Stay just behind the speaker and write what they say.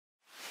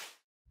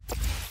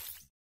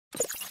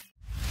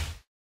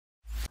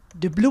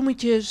De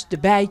bloemetjes, de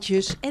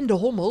bijtjes en de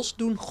hommels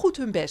doen goed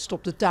hun best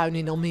op de tuin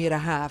in Almere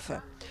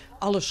haven.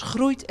 Alles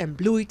groeit en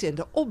bloeit en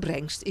de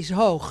opbrengst is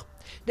hoog.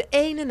 De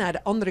ene na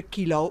de andere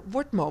kilo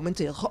wordt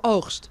momenteel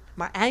geoogst.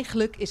 Maar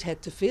eigenlijk is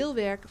het te veel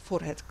werk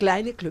voor het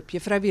kleine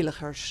clubje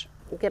vrijwilligers.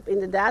 Ik heb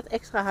inderdaad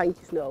extra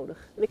handjes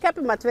nodig. En ik heb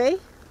er maar 2.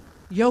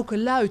 Joke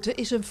Luiten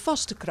is een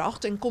vaste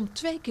kracht en komt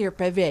 2 keer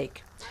per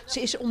week.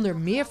 Ze is onder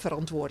meer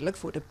verantwoordelijk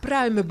voor de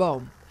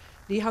pruimenboom.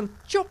 Die hangt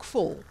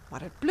chockvol,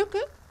 maar het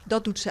plukken,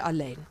 dat doet ze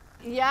alleen.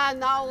 Ja,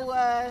 nou,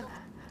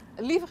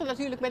 liever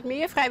natuurlijk met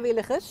meer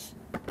vrijwilligers.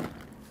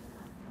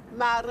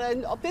 Maar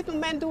op dit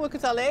moment doe ik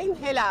het alleen,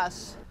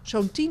 helaas.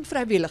 Zo'n 10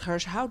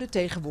 vrijwilligers houden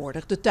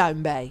tegenwoordig de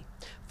tuin bij.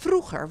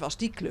 Vroeger was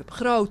die club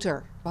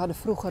groter. We hadden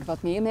vroeger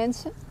wat meer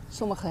mensen.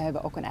 Sommigen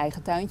hebben ook een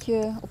eigen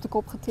tuintje op de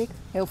kop getikt.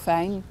 Heel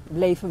fijn,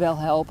 bleven wel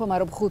helpen,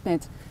 maar op een goed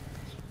moment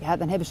ja,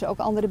 dan hebben ze ook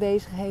andere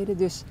bezigheden.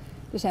 Dus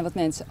er zijn wat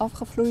mensen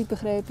afgevloeid,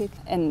 begreep ik.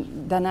 En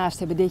daarnaast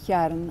hebben dit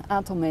jaar een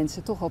aantal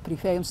mensen toch wel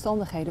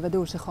privéomstandigheden,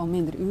 waardoor ze gewoon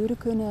minder uren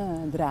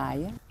kunnen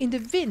draaien. In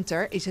de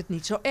winter is het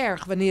niet zo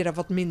erg wanneer er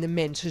wat minder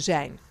mensen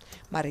zijn.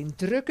 Maar in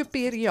drukke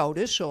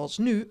periodes, zoals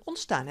nu,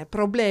 ontstaan er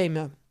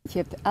problemen. Je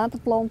hebt aan te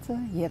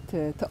planten, je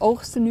hebt te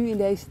oogsten nu in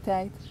deze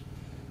tijd.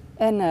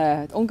 En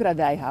het onkruid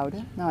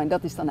bijhouden. Nou, en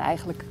dat is dan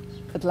eigenlijk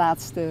het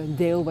laatste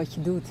deel wat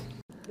je doet.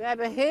 We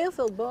hebben heel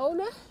veel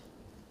bonen.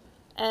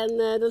 En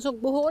dat is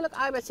ook behoorlijk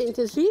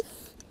arbeidsintensief.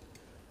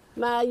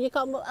 Maar je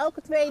kan wel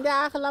elke 2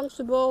 dagen langs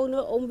de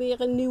bonen om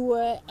weer een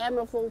nieuwe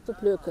emmer vol te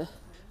plukken.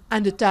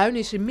 Aan de tuin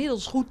is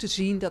inmiddels goed te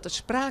zien dat er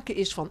sprake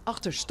is van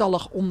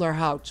achterstallig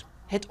onderhoud.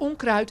 Het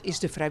onkruid is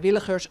de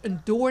vrijwilligers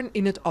een doorn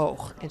in het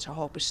oog en ze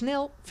hopen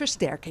snel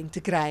versterking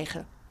te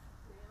krijgen.